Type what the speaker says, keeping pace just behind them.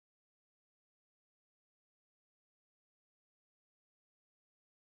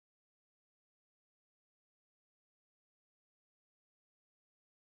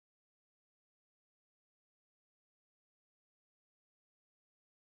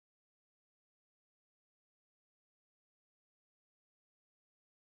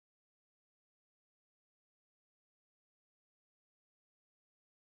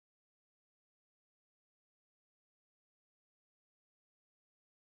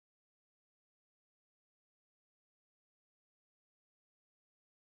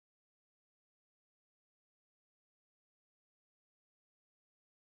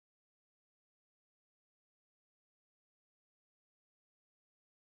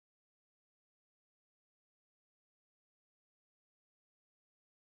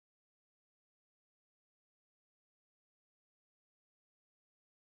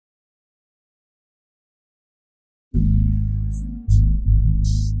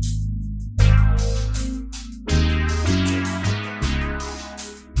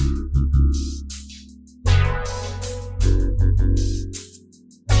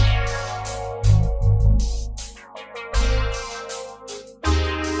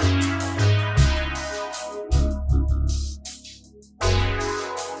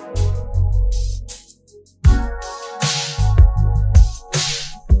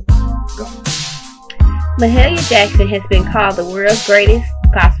Mahalia Jackson has been called the world's greatest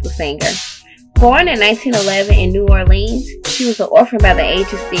gospel singer. Born in 1911 in New Orleans, she was an orphan by the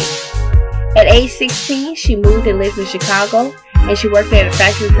age of 6. At age 16, she moved and lived in Chicago, and she worked at a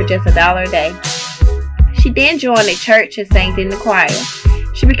factory for just $1 a day. She then joined a church and sang in the choir.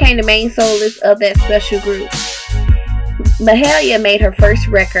 She became the main soloist of that special group. Mahalia made her first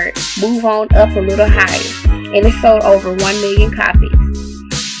record, Move On Up a Little Higher, and it sold over 1 million copies.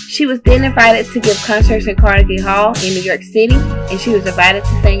 She was then invited to give concerts in Carnegie Hall in New York City, and she was invited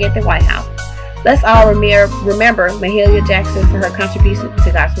to sing at the White House. Let's all remember Mahalia Jackson for her contribution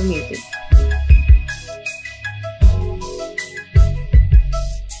to gospel music.